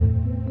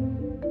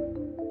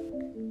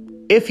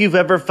If you've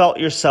ever felt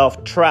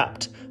yourself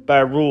trapped by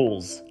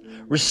rules,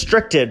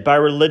 restricted by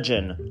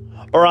religion,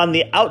 or on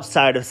the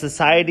outside of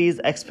society's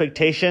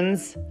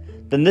expectations,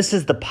 then this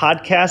is the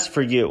podcast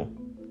for you.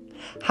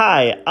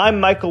 Hi, I'm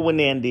Michael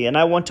Winandy, and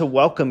I want to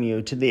welcome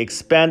you to the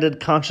Expanded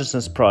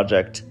Consciousness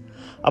Project,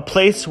 a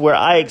place where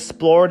I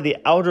explore the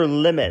outer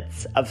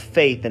limits of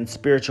faith and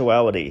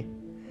spirituality.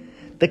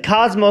 The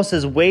cosmos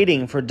is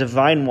waiting for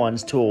divine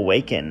ones to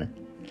awaken,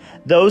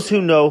 those who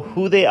know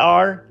who they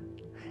are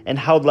and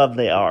how loved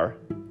they are.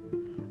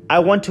 I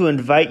want to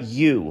invite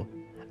you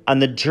on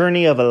the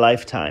journey of a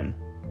lifetime.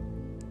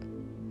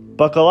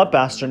 Buckle up,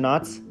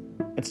 astronauts.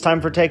 It's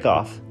time for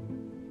takeoff.